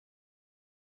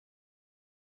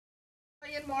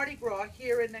Playing Mardi Gras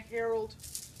here in the Herald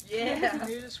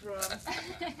newsroom.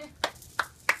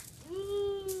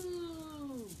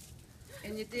 Ooh.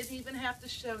 And you didn't even have to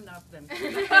show nothing.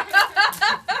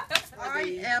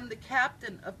 I am the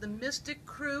captain of the Mystic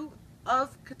Krewe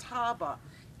of Catawba,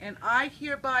 and I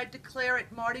hereby declare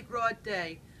it Mardi Gras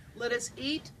Day. Let us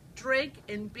eat, drink,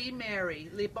 and be merry.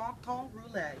 Le bon temps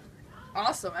roulé.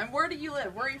 Awesome. And where do you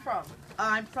live? Where are you from?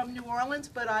 I'm from New Orleans,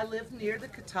 but I live near the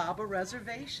Catawba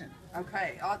Reservation.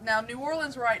 Okay. Now, New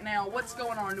Orleans right now, what's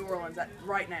going on in New Orleans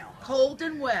right now? Cold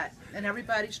and wet, and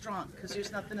everybody's drunk because there's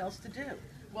nothing else to do.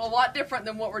 Well, a lot different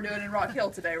than what we're doing in Rock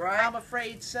Hill today, right? I'm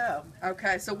afraid so.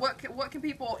 Okay. So what can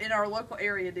people in our local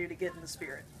area do to get in the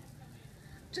spirit?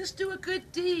 Just do a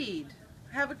good deed.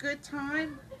 Have a good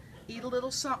time. Eat a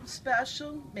little something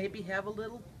special. Maybe have a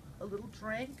little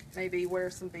drink. Maybe wear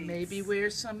some beads. Maybe wear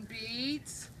some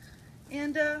beads.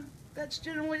 And that's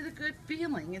generally the good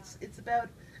feeling. It's about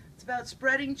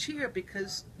spreading cheer,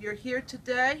 because you're here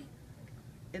today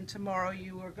and tomorrow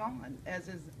you are gone, as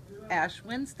is Ash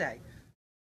Wednesday.